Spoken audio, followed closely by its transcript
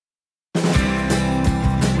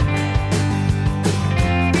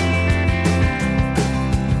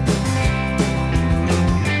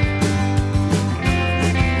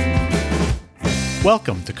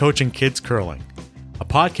Welcome to Coaching Kids Curling, a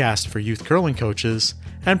podcast for youth curling coaches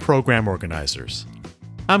and program organizers.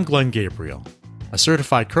 I'm Glenn Gabriel, a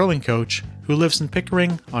certified curling coach who lives in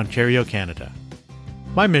Pickering, Ontario, Canada.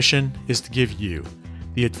 My mission is to give you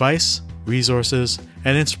the advice, resources,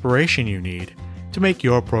 and inspiration you need to make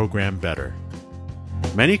your program better.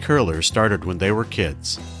 Many curlers started when they were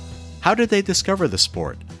kids. How did they discover the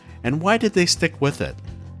sport, and why did they stick with it?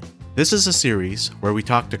 This is a series where we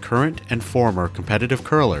talk to current and former competitive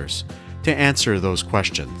curlers to answer those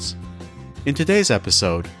questions. In today's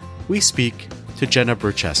episode, we speak to Jenna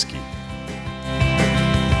Bercheski.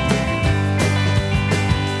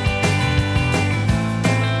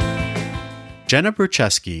 Jenna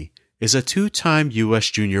Bercheski is a two-time U.S.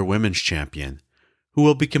 Junior Women's Champion who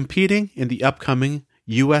will be competing in the upcoming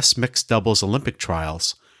U.S. Mixed Doubles Olympic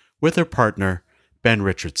Trials with her partner, Ben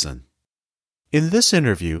Richardson. In this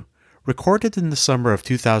interview, recorded in the summer of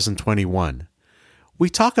 2021, we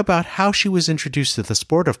talk about how she was introduced to the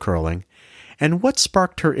sport of curling and what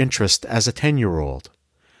sparked her interest as a 10-year-old.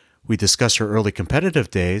 We discuss her early competitive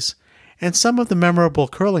days and some of the memorable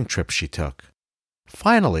curling trips she took.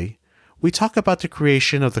 Finally, we talk about the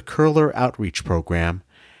creation of the Curler Outreach Program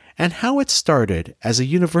and how it started as a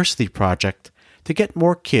university project to get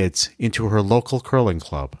more kids into her local curling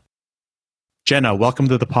club. Jenna, welcome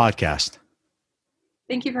to the podcast.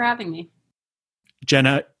 Thank you for having me.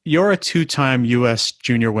 Jenna, you're a two-time U.S.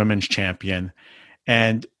 Junior Women's Champion,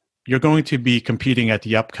 and you're going to be competing at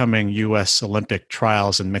the upcoming U.S. Olympic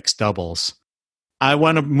Trials in mixed doubles. I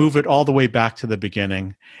want to move it all the way back to the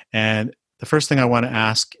beginning, and the first thing I want to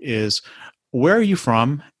ask is, where are you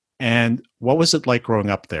from, and what was it like growing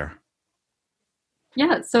up there?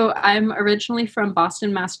 Yeah, so I'm originally from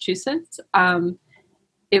Boston, Massachusetts.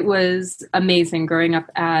 It was amazing growing up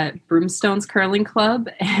at Broomstones Curling Club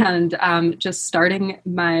and just starting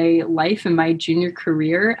my life and my junior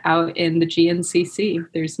career out in the GNCC.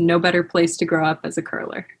 There's no better place to grow up as a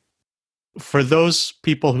curler. For those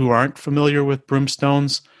people who aren't familiar with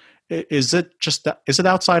Broomstones, is it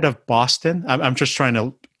outside of Boston? I'm just trying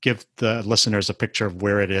to give the listeners a picture of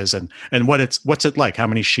where it is and what's it like? How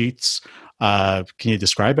many sheets? Can you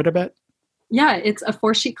describe it a bit? Yeah, it's a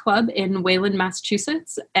 4-sheet club in Wayland,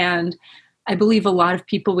 Massachusetts, and I believe a lot of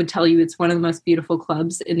people would tell you it's one of the most beautiful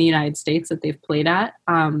clubs in the United States that they've played at.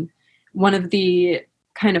 One of the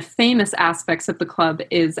kind of famous aspects of the club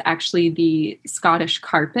is actually the Scottish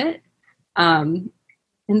carpet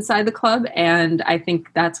inside the club, and I think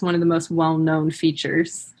that's one of the most well-known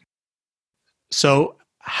features. So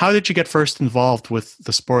how did you get first involved with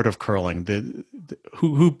the sport of curling?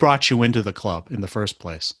 Who brought you into the club in the first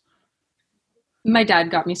place? My dad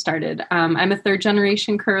got me started. I'm a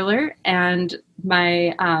third-generation curler, and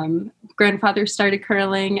my grandfather started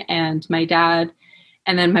curling, and my dad,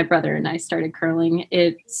 and then my brother and I started curling.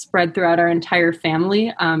 It spread throughout our entire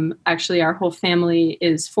family. Actually, our whole family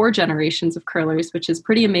is 4 generations of curlers, which is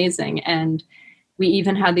pretty amazing, and we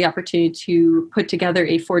even had the opportunity to put together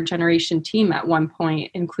a 4-generation team at one point,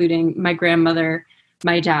 including my grandmother,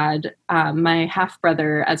 my dad, my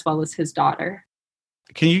half-brother, as well as his daughter.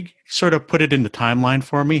 Can you sort of put it in the timeline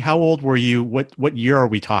for me? How old were you? What year are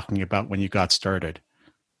we talking about when you got started?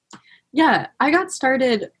 Yeah, I got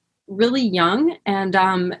started really young, and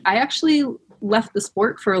I actually left the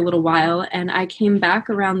sport for a little while, and I came back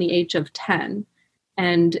around the age of 10.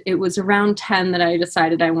 And it was around 10 that I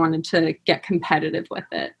decided I wanted to get competitive with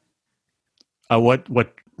it. What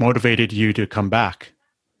motivated you to come back?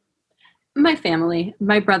 My family.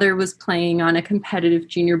 My brother was playing on a competitive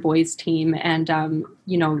junior boys team, and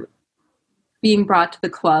being brought to the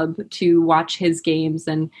club to watch his games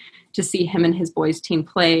and to see him and his boys team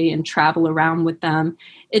play and travel around with them,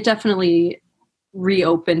 it definitely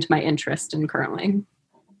reopened my interest in curling.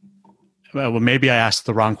 Well, maybe I asked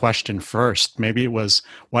the wrong question first. Maybe it was,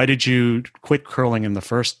 why did you quit curling in the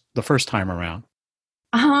first time around?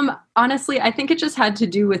 Honestly, I think it just had to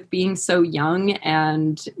do with being so young,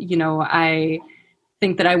 and I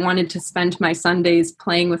think that I wanted to spend my Sundays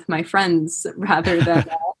playing with my friends rather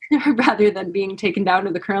than being taken down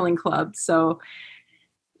to the curling club. So,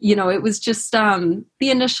 it was just the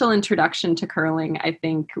initial introduction to curling, I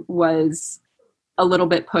think, was a little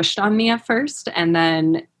bit pushed on me at first, and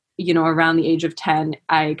then around the age of 10,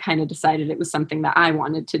 I kind of decided it was something that I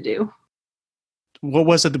wanted to do. What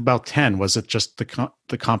was it about 10? Was it just the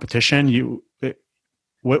competition?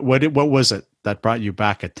 What was it that brought you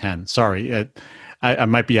back at 10? Sorry, I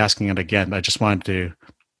might be asking it again. I just wanted to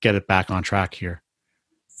get it back on track here.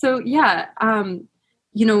 So yeah,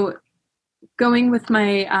 going with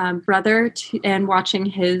my brother and watching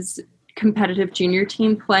his competitive junior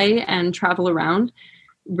team play and travel around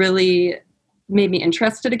really made me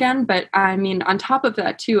interested again. But I mean, on top of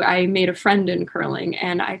that too, I made a friend in curling,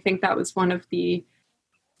 and I think that was one of the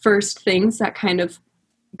first things that kind of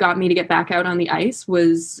got me to get back out on the ice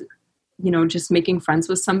was, just making friends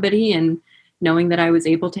with somebody and knowing that I was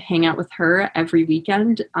able to hang out with her every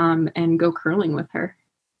weekend and go curling with her.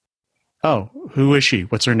 Oh, who is she?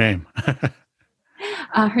 What's her name?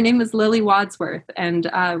 Her name is Lily Wadsworth, and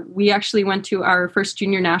we actually went to our first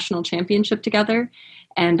junior national championship together,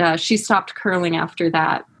 and she stopped curling after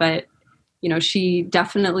that, but she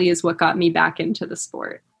definitely is what got me back into the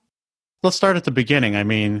sport. Let's start at the beginning. I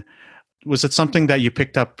mean, was it something that you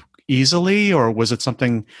picked up easily, or was it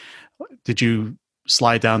something, did you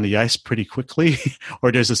slide down the ice pretty quickly,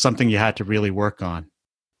 or is it something you had to really work on?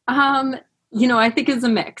 I think it's a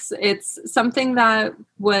mix. It's something that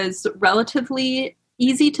was relatively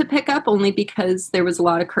easy to pick up only because there was a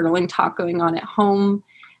lot of curling talk going on at home.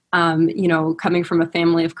 Coming from a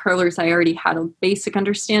family of curlers, I already had a basic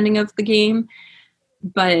understanding of the game.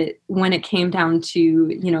 But when it came down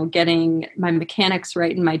to, getting my mechanics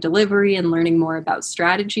right and my delivery and learning more about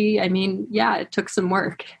strategy, I mean, yeah, it took some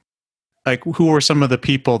work. Like, who were some of the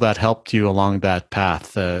people that helped you along that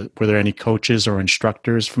path? Were there any coaches or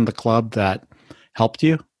instructors from the club that helped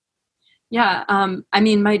you? Yeah.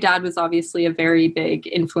 My dad was obviously a very big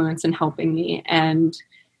influence in helping me. And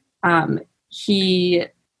he,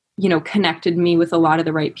 connected me with a lot of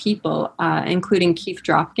the right people, including Keith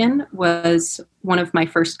Dropkin was one of my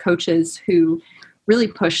first coaches who really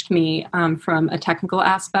pushed me from a technical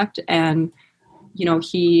aspect. And,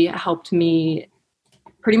 he helped me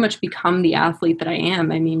pretty much become the athlete that I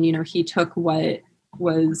am. I mean, he took what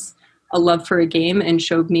was a love for a game and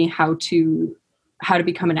showed me how to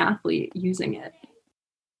become an athlete using it.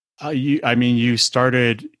 You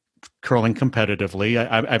started curling competitively.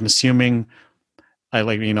 I'm assuming,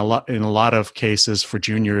 in a lot of cases for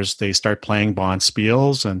juniors, they start playing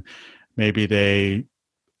bonspiels and maybe they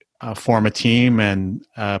form a team and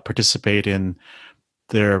participate in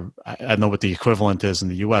their, I don't know what the equivalent is in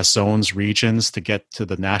the U.S., zones, regions to get to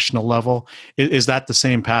the national level. Is that the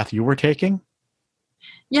same path you were taking?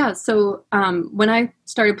 Yeah, so when I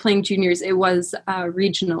started playing juniors, it was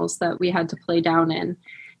regionals that we had to play down in.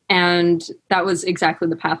 And that was exactly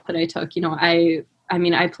the path that I took. I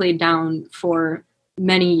played down for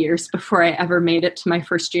many years before I ever made it to my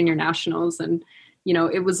first junior nationals. And,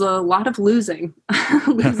 it was a lot of losing,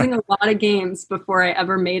 losing a lot of games before I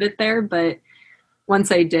ever made it there. But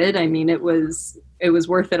once I did, it was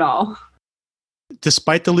worth it all.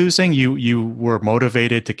 Despite the losing, you were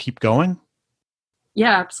motivated to keep going?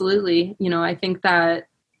 Yeah, absolutely. I think that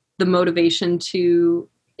the motivation to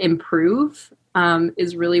improve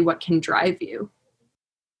is really what can drive you.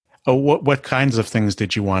 Oh, what kinds of things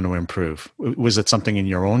did you want to improve? Was it something in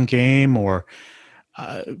your own game, or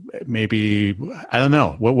maybe, I don't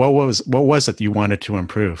know, what was it you wanted to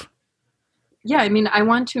improve? Yeah, I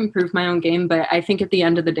want to improve my own game, but I think at the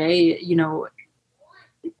end of the day,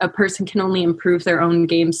 a person can only improve their own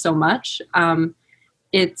game so much.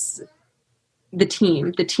 It's the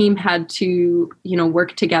team. The team had to,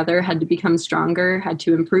 work together, had to become stronger, had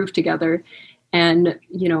to improve together. And,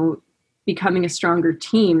 becoming a stronger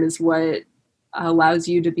team is what allows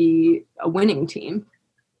you to be a winning team.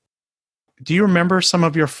 Do you remember some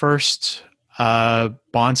of your first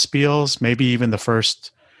bonspiels, maybe even the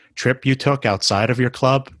first trip you took outside of your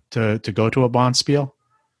club to go to a bonspiel?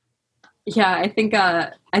 Yeah, I think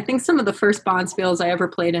some of the first bonspiels I ever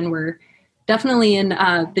played in were definitely in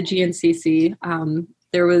the GNCC.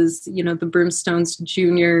 There was, the Broomstones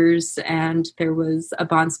Juniors, and there was a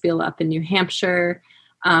bonspiel up in New Hampshire.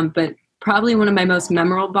 But probably one of my most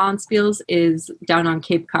memorable bonspiels is down on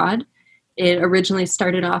Cape Cod. It originally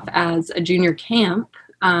started off as a junior camp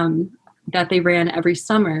that they ran every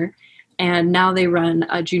summer, and now they run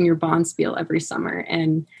a junior bonspiel every summer.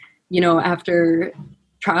 And, after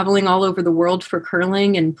traveling all over the world for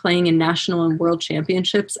curling and playing in national and world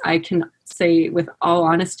championships, I can say with all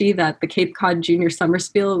honesty that the Cape Cod Junior Summer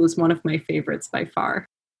Spiel was one of my favorites by far.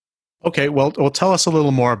 Okay, well, tell us a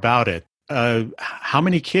little more about it. How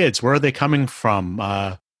many kids? Where are they coming from?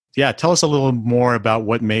 Tell us a little more about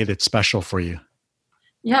what made it special for you.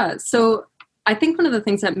 Yeah, so I think one of the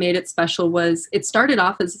things that made it special was it started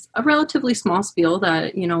off as a relatively small spiel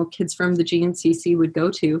that, kids from the GNCC would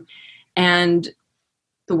go to. And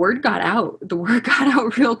the word got out. The word got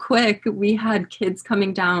out real quick. We had kids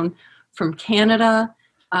coming down from Canada,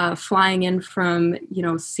 flying in from,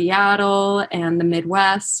 Seattle and the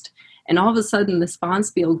Midwest. And all of a sudden, this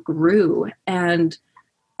bonspiel grew. And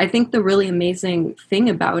I think the really amazing thing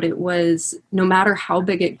about it was no matter how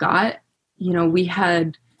big it got, we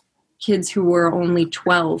had kids who were only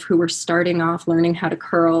 12, who were starting off learning how to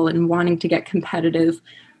curl and wanting to get competitive,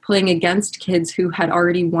 playing against kids who had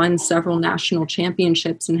already won several national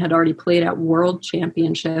championships and had already played at world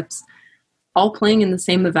championships, all playing in the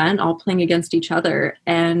same event, all playing against each other.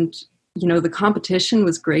 And, you know, the competition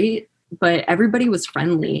was great, but everybody was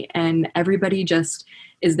friendly and everybody just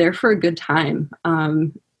is there for a good time.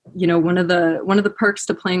 You know, one of the perks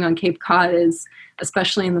to playing on Cape Cod is,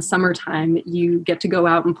 especially in the summertime, you get to go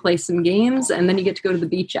out and play some games and then you get to go to the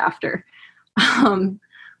beach after.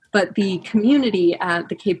 But the community at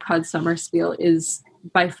the Cape Cod Summer Spiel is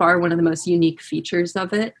by far one of the most unique features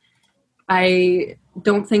of it. I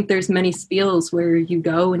don't think there's many spiels where you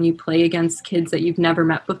go and you play against kids that you've never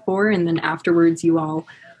met before, and then afterwards you all,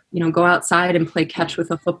 you know, go outside and play catch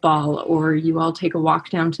with a football, or you all take a walk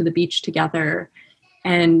down to the beach together.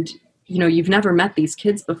 And, you know, you've never met these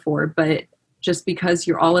kids before, but just because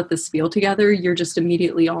you're all at the spiel together, you're just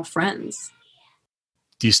immediately all friends.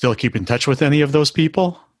 Do you still keep in touch with any of those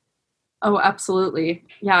people? Oh, absolutely.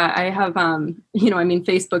 Yeah, I have, you know, I mean,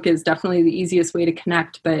 Facebook is definitely the easiest way to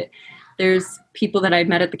connect, but there's people that I've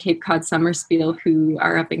met at the Cape Cod Summer Spiel who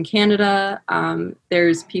are up in Canada.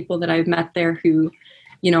 There's people that I've met there who,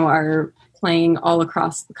 you know, are playing all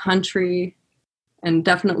across the country, and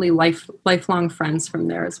definitely lifelong friends from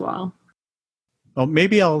there as well. Well,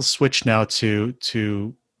 maybe I'll switch now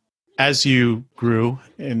to as you grew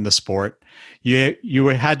in the sport, you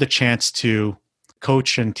had the chance to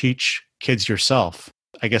coach and teach kids yourself.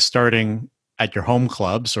 I guess starting at your home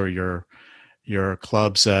clubs or your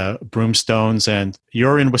clubs, Broomstones, and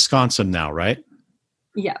you're in Wisconsin now, right?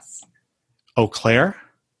 Yes. Eau Claire?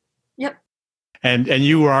 Yep. And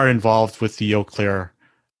you are involved with the Eau Claire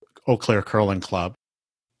Curling Club.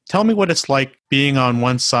 Tell me what it's like being on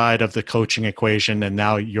one side of the coaching equation and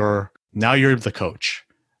now you're the coach.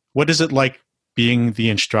 What is it like being the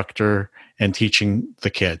instructor and teaching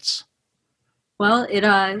the kids? Well,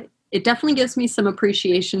 it definitely gives me some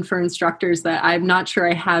appreciation for instructors that I'm not sure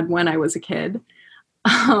I had when I was a kid.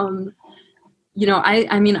 You know,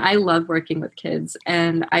 I mean, I love working with kids,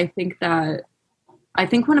 and I think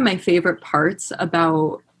one of my favorite parts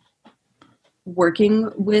about working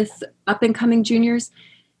with up and coming juniors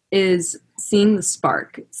is seeing the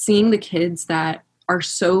spark, seeing the kids that are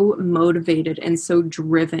so motivated and so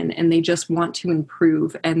driven, and they just want to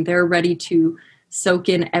improve, and they're ready to soak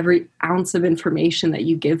in every ounce of information that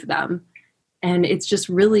you give them. And it's just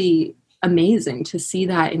really amazing to see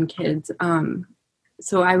that in kids.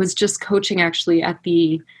 So I was just coaching actually at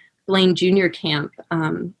the Blaine Junior Camp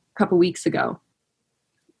a couple weeks ago.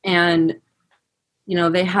 And, you know,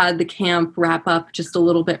 they had the camp wrap up just a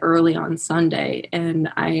little bit early on Sunday, and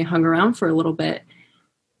I hung around for a little bit,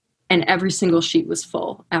 and every single sheet was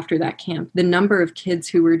full after that camp. The number of kids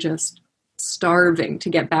who were just starving to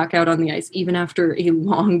get back out on the ice, even after a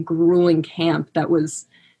long, grueling camp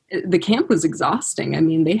the camp was exhausting. I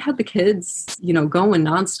mean, they had the kids, you know, going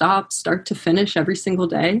nonstop, start to finish every single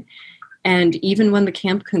day. And even when the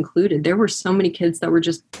camp concluded, there were so many kids that were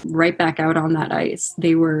just right back out on that ice.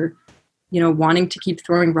 They were, you know, wanting to keep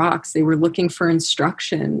throwing rocks. They were looking for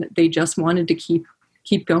instruction. They just wanted to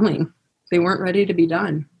keep going. They weren't ready to be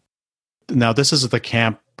done. Now, this is the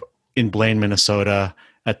camp in Blaine, Minnesota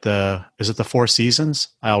is it the Four Seasons?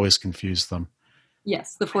 I always confuse them.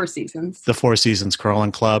 Yes, the Four Seasons. The Four Seasons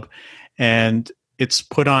Curling Club. And it's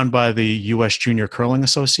put on by the U.S. Junior Curling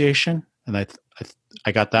Association. And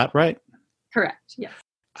I got that right? Correct, yes.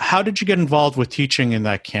 How did you get involved with teaching in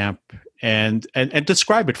that camp? And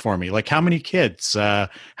describe it for me. Like, how many kids?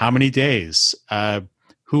 How many days?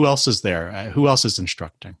 Who else is there? Who else is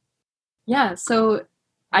instructing? Yeah, so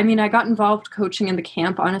I mean, I got involved coaching in the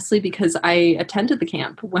camp, honestly, because I attended the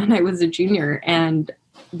camp when I was a junior. And,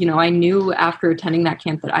 you know, I knew after attending that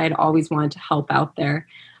camp that I had always wanted to help out there.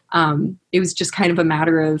 It was just kind of a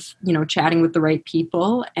matter of, you know, chatting with the right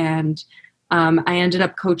people. And I ended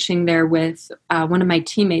up coaching there with one of my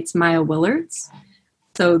teammates, Maya Willards.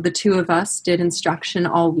 So the two of us did instruction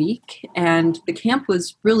all week. And the camp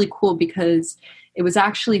was really cool because it was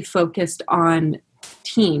actually focused on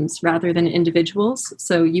teams rather than individuals.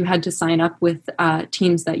 So you had to sign up with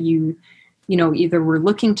teams that you know, either were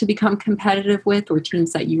looking to become competitive with or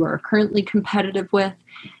teams that you are currently competitive with.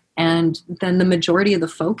 And then the majority of the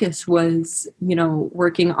focus was, you know,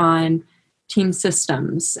 working on team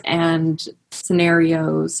systems and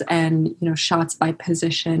scenarios and, you know, shots by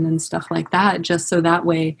position and stuff like that, just so that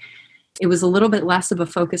way it was a little bit less of a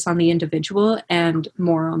focus on the individual and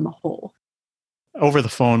more on the whole. Over the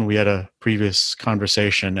phone, we had a previous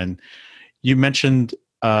conversation, and you mentioned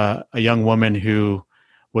a young woman who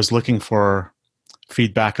was looking for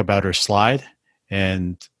feedback about her slide,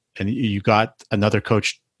 and and you got another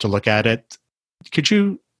coach to look at it. Could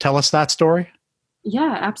you tell us that story?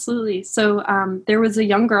 Yeah, absolutely. So there was a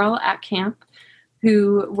young girl at camp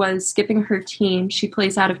who was skipping her team. She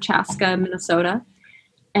plays out of Chaska, Minnesota.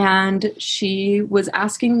 And she was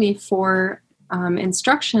asking me for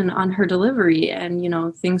instruction on her delivery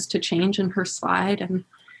and, things to change in her slide.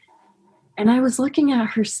 And I was looking at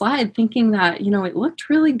her slide thinking that, it looked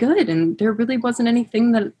really good and there really wasn't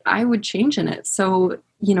anything that I would change in it. So,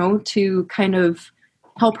 to kind of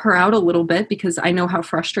help her out a little bit, because I know how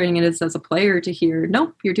frustrating it is as a player to hear,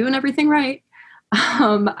 nope, you're doing everything right.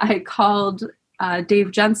 I called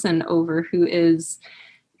Dave Jensen over, who is,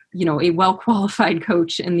 a well-qualified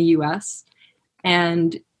coach in the U.S.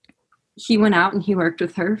 And he went out and he worked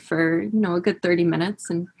with her for, a good 30 minutes.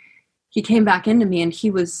 And he came back into me and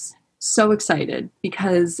he was so excited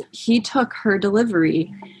because he took her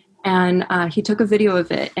delivery and he took a video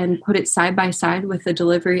of it and put it side by side with the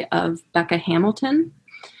delivery of Becca Hamilton.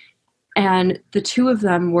 And the two of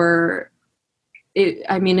them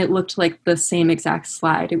it looked like the same exact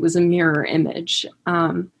slide. It was a mirror image.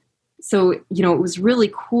 So, it was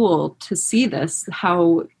really cool to see this,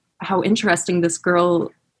 how interesting this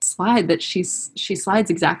girl slide, that she slides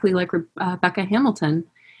exactly like Becca Hamilton.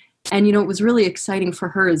 And, it was really exciting for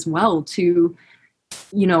her as well to,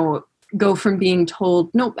 go from being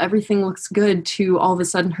told, nope, everything looks good, to all of a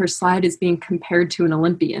sudden her slide is being compared to an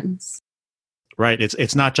Olympian's. Right.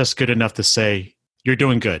 It's not just good enough to say, you're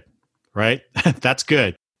doing good, right? That's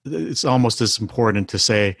good. It's almost as important to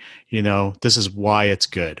say, this is why it's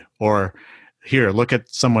good. Or here, look at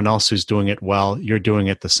someone else who's doing it well. You're doing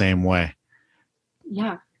it the same way.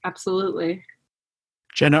 Yeah, absolutely.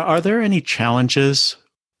 Jenna, are there any challenges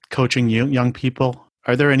coaching young people?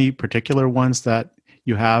 Are there any particular ones that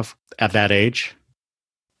you have at that age?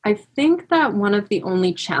 I think that one of the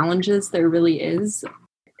only challenges there really is,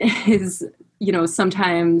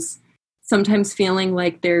 sometimes feeling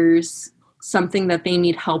like there's something that they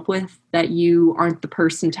need help with that you aren't the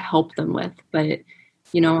person to help them with. But,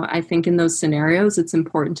 I think in those scenarios, it's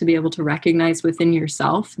important to be able to recognize within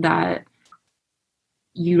yourself that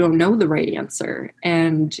you don't know the right answer.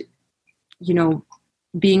 And,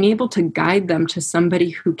 being able to guide them to somebody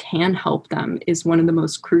who can help them is one of the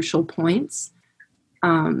most crucial points.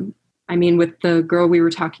 With the girl we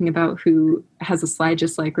were talking about who has a slide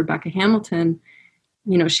just like Rebecca Hamilton,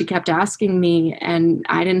 she kept asking me and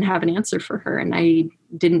I didn't have an answer for her and I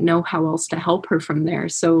didn't know how else to help her from there.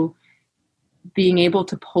 So being able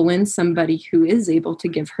to pull in somebody who is able to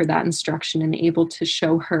give her that instruction and able to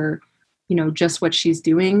show her, just what she's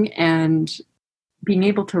doing, and being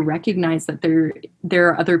able to recognize that there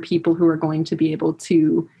are other people who are going to be able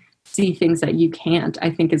to see things that you can't,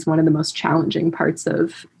 I think is one of the most challenging parts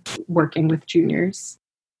of working with juniors.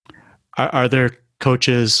 Are there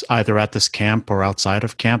coaches either at this camp or outside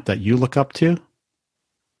of camp that you look up to?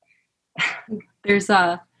 There's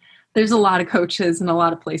a lot of coaches and a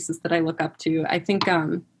lot of places that I look up to. I think,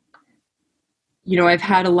 I've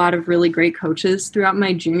had a lot of really great coaches throughout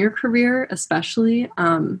my junior career, especially,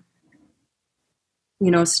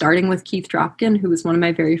 starting with Keith Dropkin, who was one of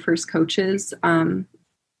my very first coaches.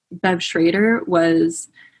 Bev Schrader was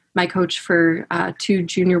my coach for 2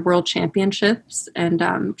 junior world championships,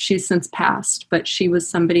 and she's since passed, but she was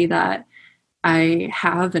somebody that I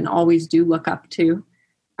have and always do look up to,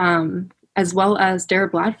 as well as Dara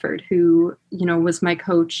Bladford, who, was my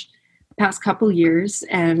coach the past couple years,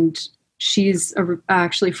 and she's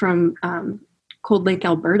actually from Cold Lake,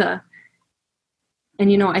 Alberta.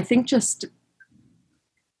 And,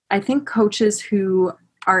 I think coaches who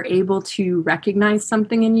are able to recognize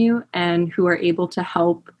something in you and who are able to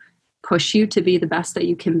help push you to be the best that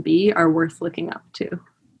you can be are worth looking up to.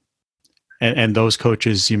 And those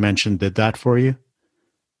coaches you mentioned did that for you?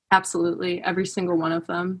 Absolutely. Every single one of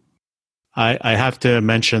them. I have to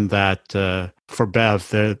mention that for Bev,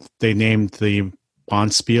 they named the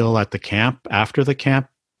Bonspiel at the camp after the camp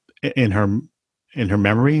in her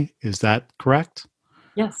memory. Is that correct?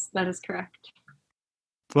 Yes, that is correct.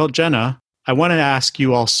 Well, Jenna, I want to ask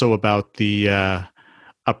you also about a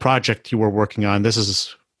project you were working on. This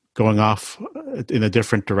is going off in a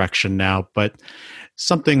different direction now, but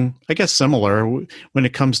something, I guess, similar when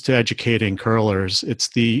it comes to educating curlers. It's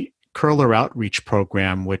the Curler Outreach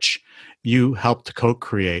Program, which you helped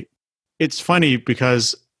co-create. It's funny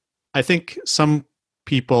because I think some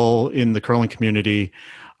people in the curling community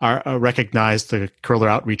recognize the Curler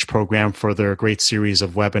Outreach Program for their great series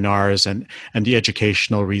of webinars and the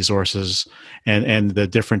educational resources and the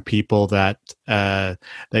different people that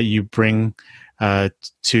you bring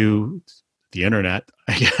to the internet.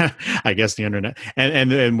 I guess the internet,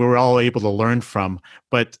 and we were all able to learn from.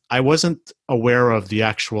 But I wasn't aware of the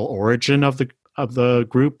actual origin of the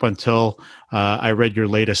group until I read your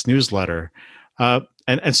latest newsletter.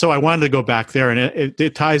 And so I wanted to go back there, and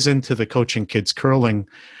it ties into the Coaching Kids Curling,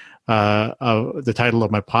 the title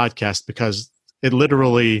of my podcast, because it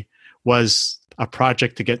literally was a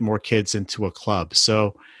project to get more kids into a club.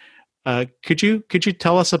 So could you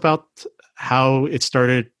tell us about how it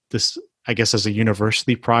started, this, I guess, as a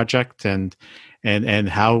university project, and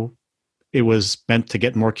how it was meant to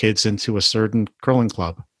get more kids into a certain curling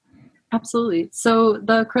club? Absolutely. So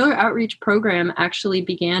the Curler Outreach Program actually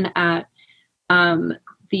began at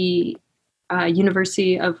the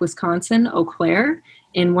University of Wisconsin, Eau Claire,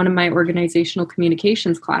 in one of my organizational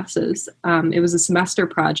communications classes. It was a semester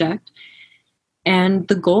project. And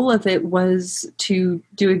the goal of it was to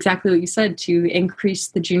do exactly what you said, to increase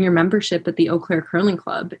the junior membership at the Eau Claire Curling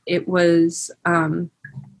Club. It was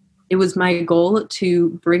my goal to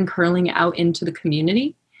bring curling out into the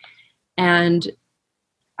community. And,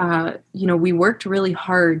 we worked really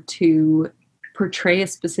hard to portray a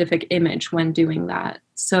specific image when doing that.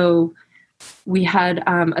 So we had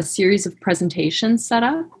a series of presentations set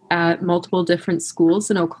up at multiple different schools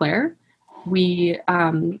in Eau Claire. We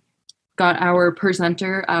got our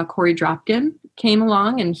presenter, Corey Dropkin, came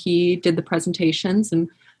along, and he did the presentations and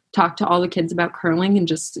talked to all the kids about curling, and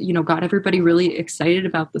just, got everybody really excited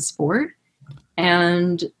about the sport.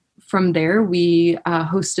 And from there, we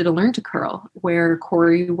hosted a Learn to Curl, where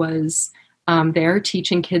Corey was there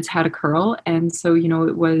teaching kids how to curl. And so,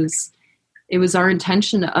 it was our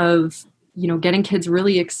intention of, getting kids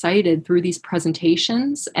really excited through these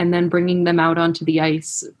presentations, and then bringing them out onto the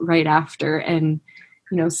ice right after, and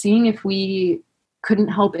seeing if we couldn't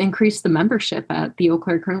help increase the membership at the Eau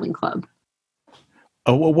Claire Curling Club.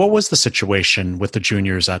 Oh, what was the situation with the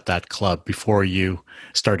juniors at that club before you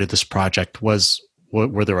started this project?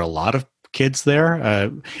 Were there a lot of kids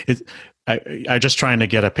there? I just trying to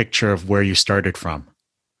get a picture of where you started from.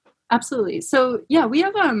 Absolutely. So yeah, we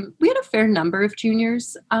had a fair number of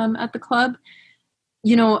juniors at the club.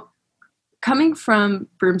 Coming from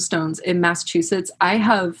Broomstones in Massachusetts, I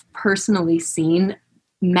have personally seen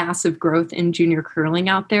massive growth in junior curling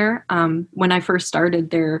out there. When I first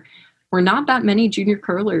started, there were not that many junior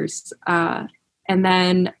curlers. And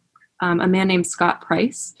then a man named Scott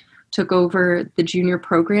Price took over the junior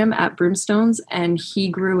program at Broomstones, and he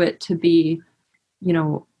grew it to be,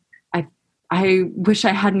 I wish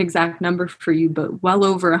I had an exact number for you, but well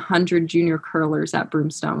over 100 junior curlers at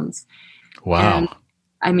Broomstones. Wow.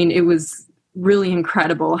 And it was really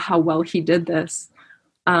incredible how well he did this.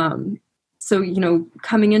 So,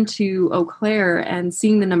 coming into Eau Claire and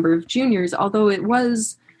seeing the number of juniors, although it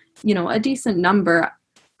was, a decent number,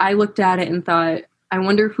 I looked at it and thought, I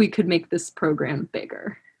wonder if we could make this program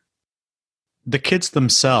bigger. The kids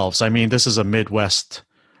themselves, this is a Midwest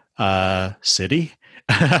city.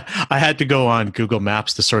 I had to go on Google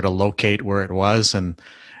Maps to sort of locate where it was. And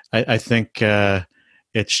I think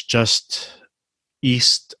it's just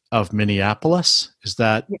east of Minneapolis. Is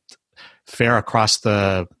that fair, across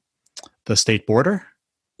the state border?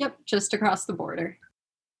 Yep, just across the border.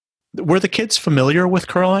 Were the kids familiar with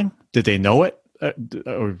curling? Did they know it?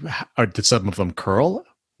 Or did some of them curl?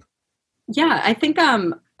 Yeah, I think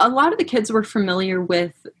a lot of the kids were familiar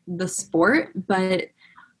with the sport, but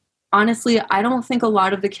honestly, I don't think a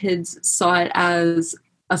lot of the kids saw it as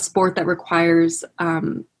a sport that requires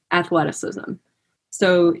athleticism.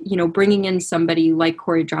 So, bringing in somebody like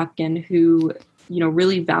Corey Dropkin, who,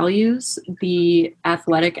 really values the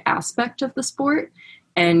athletic aspect of the sport,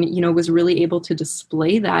 and, was really able to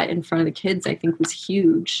display that in front of the kids, I think was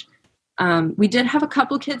huge. We did have a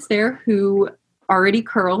couple kids there who already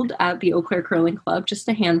curled at the Eau Claire Curling Club, just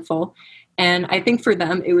a handful. And I think for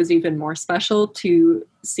them, it was even more special to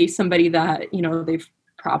see somebody that, they've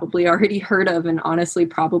probably already heard of and honestly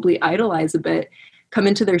probably idolize a bit, come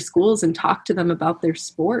into their schools and talk to them about their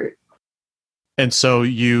sport. And so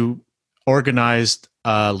you organized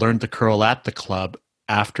Learn to Curl at the club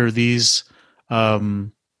after these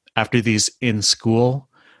in-school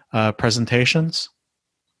presentations?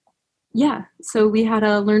 Yeah. So we had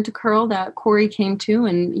a Learn to Curl that Corey came to,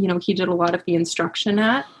 and, he did a lot of the instruction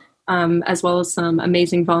at, as well as some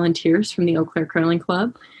amazing volunteers from the Eau Claire Curling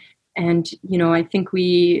Club. And, I think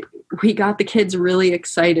we got the kids really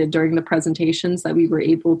excited during the presentations that we were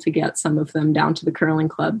able to get some of them down to the curling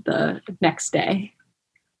club the next day.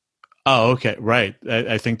 Oh, okay. Right.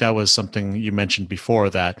 I think that was something you mentioned before,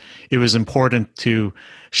 that it was important to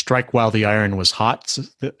strike while the iron was hot,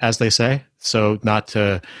 as they say. So not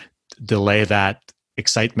to delay that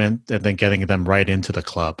excitement and then getting them right into the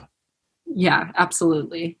club. Yeah,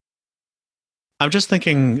 absolutely. I'm just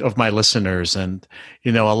thinking of my listeners, and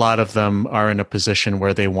a lot of them are in a position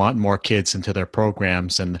where they want more kids into their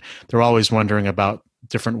programs, and they're always wondering about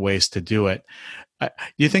different ways to do it.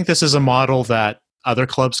 You think this is a model that other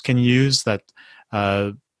clubs can use? That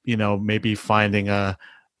maybe finding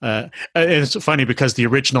and it's funny because the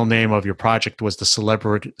original name of your project was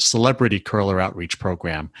the Celebrity Curler Outreach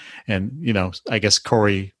Program, and I guess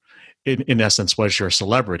Corey, in essence, was your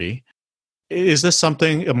celebrity. Is this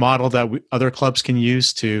a model that other clubs can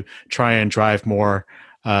use to try and drive more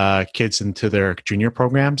kids into their junior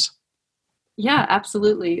programs? Yeah,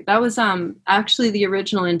 absolutely. That was actually the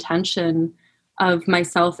original intention of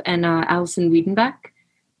myself and Allison Wiedenbeck,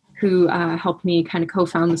 who helped me kind of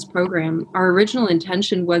co-found this program. Our original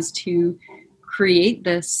intention was to create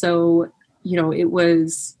this so, it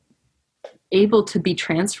was able to be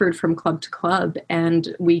transferred from club to club.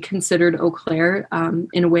 And we considered Eau Claire,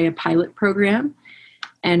 in a way, a pilot program.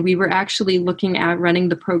 And we were actually looking at running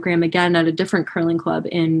the program again at a different curling club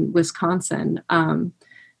in Wisconsin,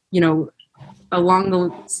 along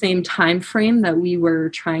the same time frame that we were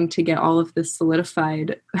trying to get all of this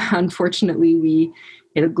solidified. Unfortunately, we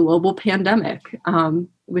hit a global pandemic,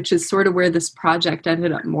 which is sort of where this project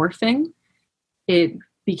ended up morphing. It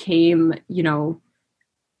became,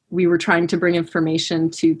 we were trying to bring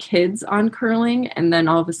information to kids on curling, and then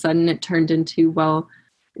all of a sudden it turned into, well,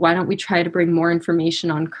 why don't we try to bring more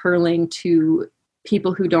information on curling to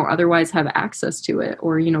people who don't otherwise have access to it,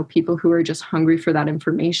 or people who are just hungry for that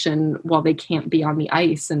information while they can't be on the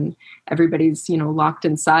ice and everybody's locked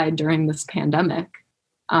inside during this pandemic,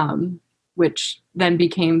 which then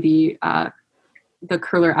became the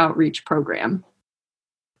Curler Outreach Program.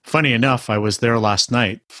 Funny enough, I was there last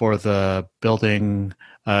night for the Building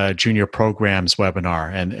Junior Programs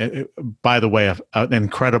webinar, and by the way, an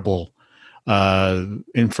incredible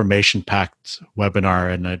information-packed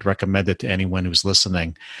webinar, and I'd recommend it to anyone who's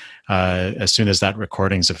listening as soon as that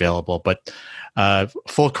recording's available. But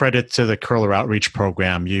full credit to the Curler Outreach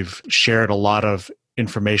Program. You've shared a lot of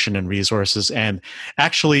information and resources, and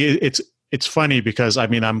actually, it's funny because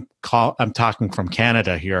I'm talking from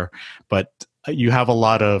Canada here, but you have a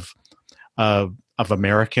lot of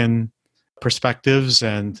American perspectives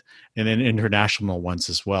and international ones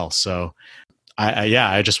as well. So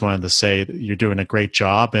I just wanted to say that you're doing a great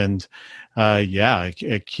job, and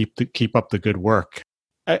keep up the good work.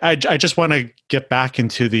 I just want to get back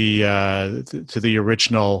into the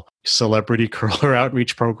original Celebrity Curler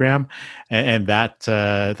Outreach Program and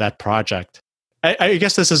that project. I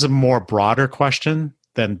guess this is a more broader question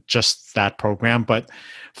than just that program, but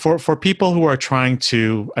for people who are trying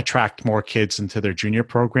to attract more kids into their junior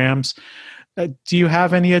programs, do you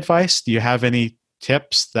have any advice? Do you have any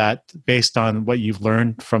tips that, based on what you've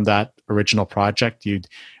learned from that original project, you'd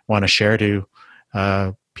want to share to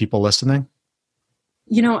people listening?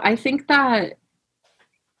 I think that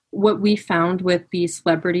what we found with the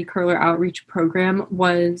Celebrity Curler Outreach Program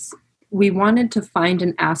was we wanted to find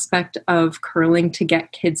an aspect of curling to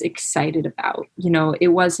get kids excited about. It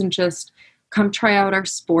wasn't just come try out our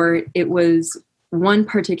sport. It was one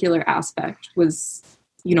particular aspect was,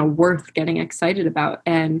 worth getting excited about.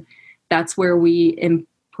 And that's where we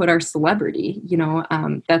input our celebrity.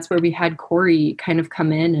 That's where we had Corey kind of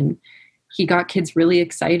come in, and he got kids really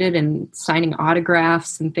excited and signing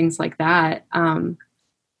autographs and things like that.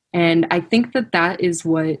 And I think that is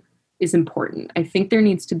what is important. I think there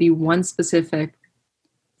needs to be one specific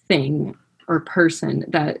thing or person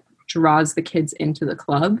that draws the kids into the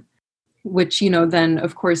club, which, then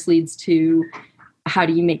of course leads to how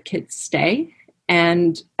do you make kids stay?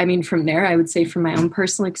 And from there, I would say from my own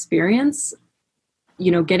personal experience,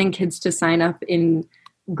 getting kids to sign up in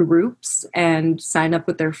groups and sign up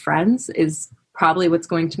with their friends is probably what's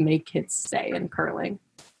going to make kids stay in curling.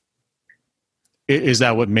 Is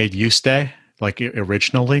that what made you stay, like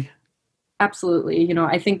originally? Absolutely.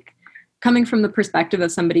 I think coming from the perspective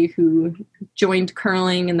of somebody who joined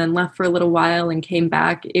curling and then left for a little while and came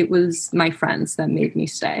back, it was my friends that made me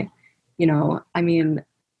stay.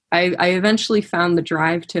 I eventually found the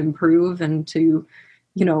drive to improve and to,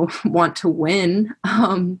 want to win.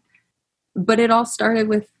 But it all started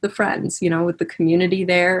with the friends, with the community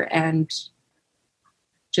there and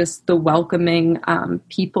just the welcoming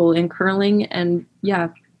people in curling, and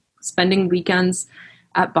spending weekends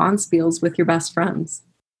at Bonspiels with your best friends.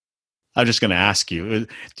 I'm just going to ask you,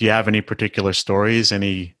 do you have any particular stories?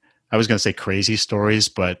 I was going to say crazy stories,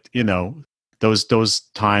 but those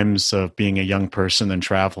times of being a young person and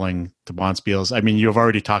traveling to Bonspiels. You've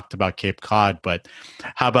already talked about Cape Cod, but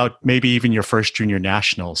how about maybe even your first junior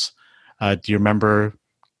nationals? Do you remember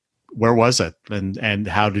where was it? And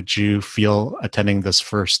how did you feel attending this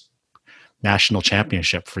first national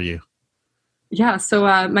championship for you? Yeah, so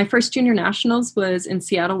my first junior nationals was in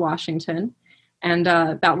Seattle, Washington. And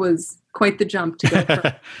that was quite the jump to go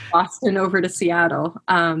from Boston over to Seattle.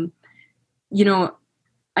 I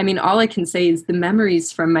mean, all I can say is the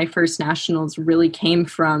memories from my first nationals really came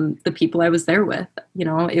from the people I was there with.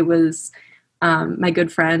 It was my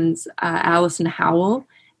good friends, Allison Howell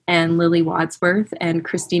and Lily Wadsworth and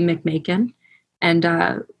Christine McMakin.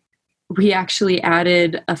 And we actually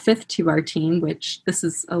added a fifth to our team, which this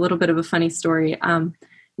is a little bit of a funny story.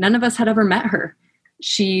 None of us had ever met her.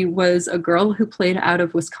 She was a girl who played out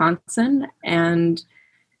of Wisconsin, and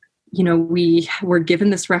we were given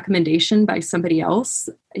this recommendation by somebody else,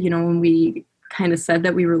 and we kind of said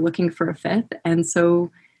that we were looking for a fifth. And so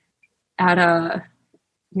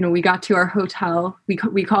we got to our hotel,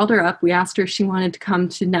 we called her up, we asked her if she wanted to come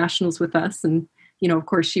to nationals with us. And, of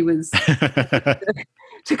course she was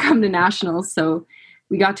to come to nationals. So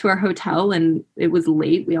we got to our hotel and it was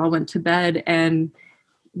late. We all went to bed, and,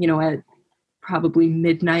 at probably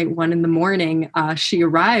midnight, 1 a.m, she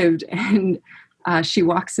arrived, and she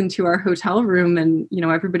walks into our hotel room, and,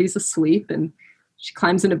 everybody's asleep, and she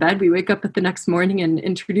climbs into bed. We wake up at the next morning and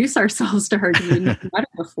introduce ourselves to her because we'd never met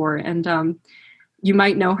her before. And you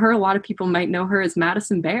might know her. A lot of people might know her as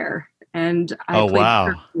Madison Bear. And I played with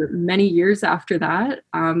her for many years after that.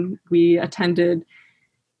 We attended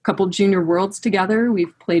a couple junior worlds together.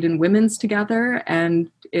 We've played in women's together,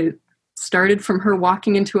 and it started from her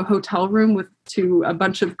walking into a hotel room to a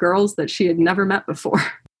bunch of girls that she had never met before.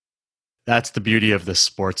 That's the beauty of this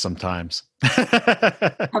sport sometimes.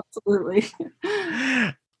 Absolutely.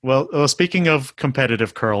 Well, speaking of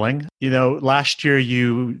competitive curling, last year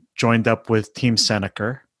you joined up with Team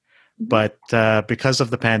Seneca, but because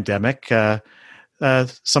of the pandemic,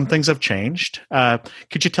 some things have changed.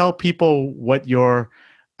 Could you tell people what your,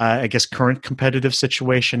 current competitive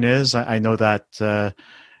situation is? I know that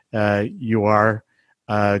you are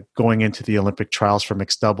going into the Olympic trials for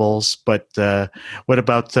mixed doubles, but what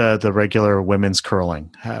about the regular women's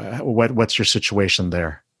curling? What's your situation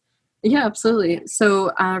there? Yeah, absolutely.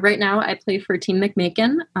 So right now I play for Team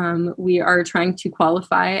McMakin. We are trying to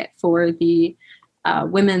qualify for the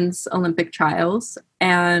women's Olympic trials,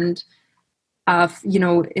 and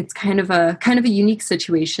it's kind of a unique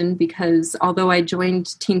situation because although I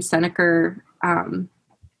joined Team Seneca,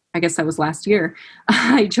 I guess that was last year,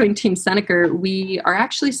 I joined Team Seneca, we are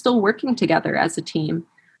actually still working together as a team.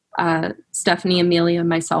 Stephanie, Amelia,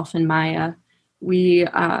 myself, and Maya, we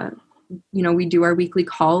do our weekly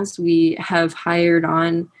calls. We have hired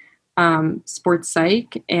on sports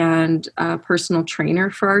psych and a personal trainer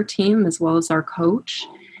for our team, as well as our coach.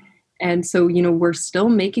 And so, we're still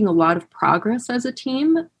making a lot of progress as a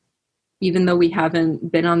team, even though we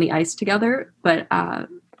haven't been on the ice together. But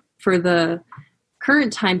for the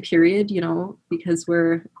current time period, because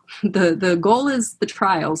the goal is the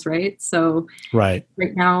trials, right? So right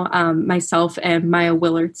now, myself and Maya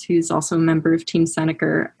Willards, who's also a member of Team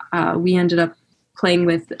Seneca, we ended up playing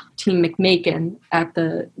with Team McMakin at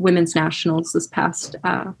the Women's Nationals this past,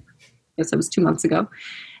 I guess it was 2 months ago.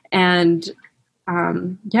 And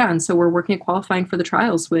and so we're working at qualifying for the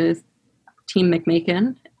trials with Team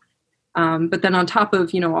McMakin. But then on top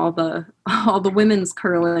of, all the women's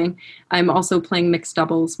curling, I'm also playing mixed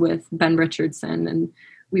doubles with Ben Richardson. And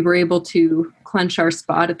we were able to clinch our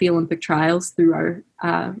spot at the Olympic trials through our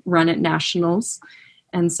run at nationals.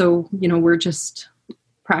 And so, we're just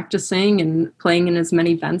practicing and playing in as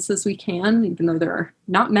many events as we can, even though there are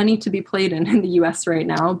not many to be played in the U.S. right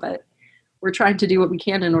now, but we're trying to do what we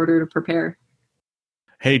can in order to prepare.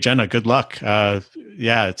 Hey, Jenna, good luck.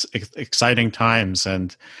 It's exciting times.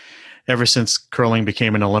 And ever since curling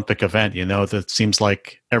became an Olympic event, that seems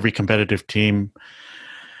like every competitive team,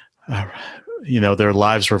 their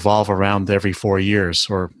lives revolve around every 4 years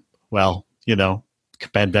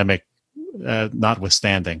pandemic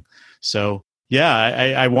notwithstanding. So,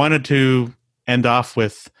 I wanted to end off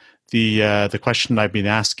with the question I've been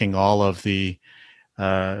asking all of the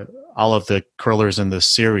curlers in this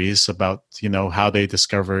series about, how they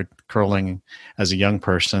discovered curling as a young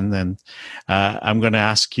person. And I'm going to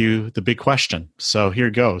ask you the big question. So here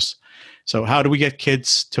goes. So how do we get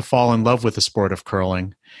kids to fall in love with the sport of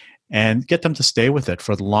curling and get them to stay with it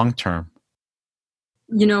for the long term?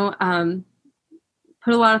 Put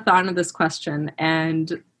a lot of thought into this question,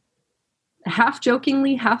 and half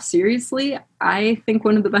jokingly, half seriously, I think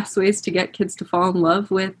one of the best ways to get kids to fall in love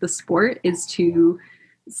with the sport is to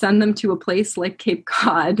send them to a place like Cape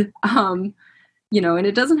Cod. And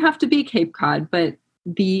it doesn't have to be Cape Cod, but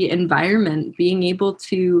the environment, being able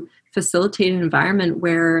to facilitate an environment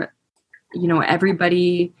where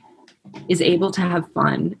everybody is able to have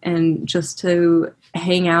fun and just to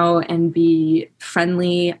hang out and be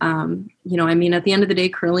friendly. At the end of the day,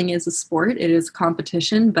 curling is a sport. It is a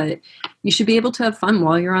competition, but you should be able to have fun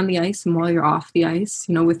while you're on the ice and while you're off the ice,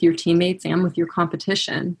 with your teammates and with your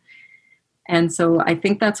competition. And so I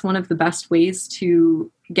think that's one of the best ways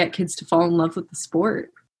to get kids to fall in love with the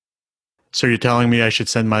sport. So you're telling me I should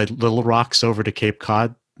send my little rocks over to Cape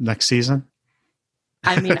Cod next season?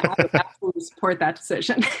 I would absolutely support that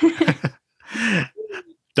decision.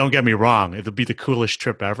 Don't get me wrong; it'll be the coolest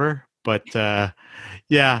trip ever. But at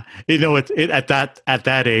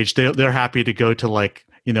that age, they're happy to go to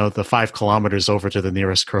the 5 kilometers over to the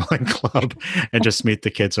nearest curling club and just meet the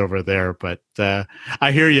kids over there. But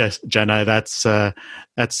I hear you, Jenna. That's a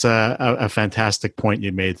fantastic point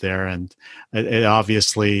you made there, and it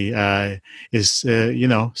obviously is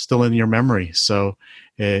still in your memory. So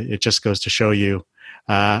it just goes to show you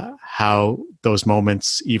how those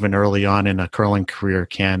moments, even early on in a curling career,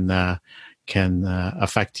 can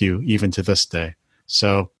affect you even to this day.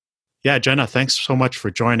 So, yeah, Jenna, thanks so much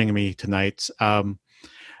for joining me tonight.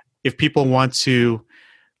 If people want to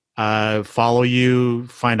follow you,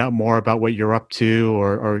 find out more about what you're up to,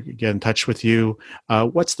 or get in touch with you,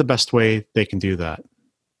 what's the best way they can do that?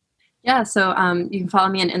 Yeah, so you can follow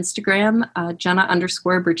me on Instagram,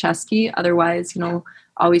 Jenna_Bercheski. Otherwise,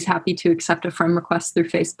 always happy to accept a friend request through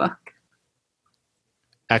Facebook.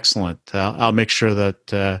 Excellent. I'll make sure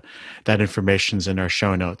that that information's in our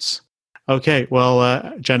show notes. Okay,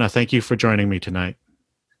 well, Jenna, thank you for joining me tonight.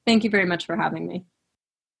 Thank you very much for having me.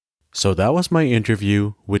 So that was my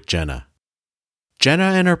interview with Jenna. Jenna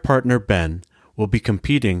and her partner Ben will be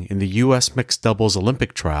competing in the U.S. Mixed Doubles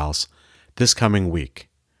Olympic Trials this coming week.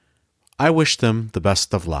 I wish them the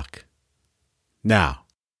best of luck. Now,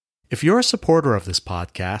 if you're a supporter of this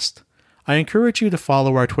podcast, I encourage you to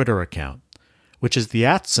follow our Twitter account, which is the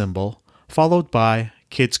 @ followed by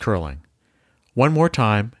Kids Curling. One more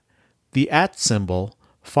time, the @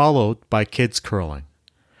 followed by Kids Curling.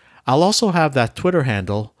 I'll also have that Twitter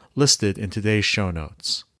handle listed in today's show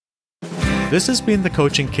notes. This has been the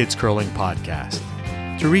Coaching Kids Curling podcast.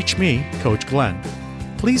 To reach me, Coach Glenn,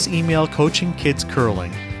 please email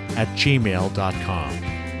coachingkidscurling@gmail.com.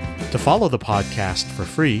 To follow the podcast for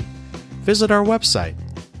free, visit our website,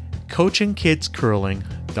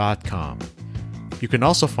 coachingkidscurling.com. You can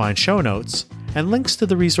also find show notes and links to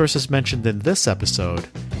the resources mentioned in this episode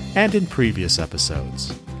and in previous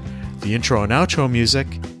episodes. The intro and outro music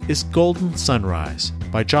is Golden Sunrise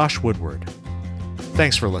by Josh Woodward.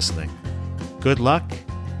 Thanks for listening. Good luck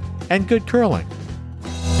and good curling.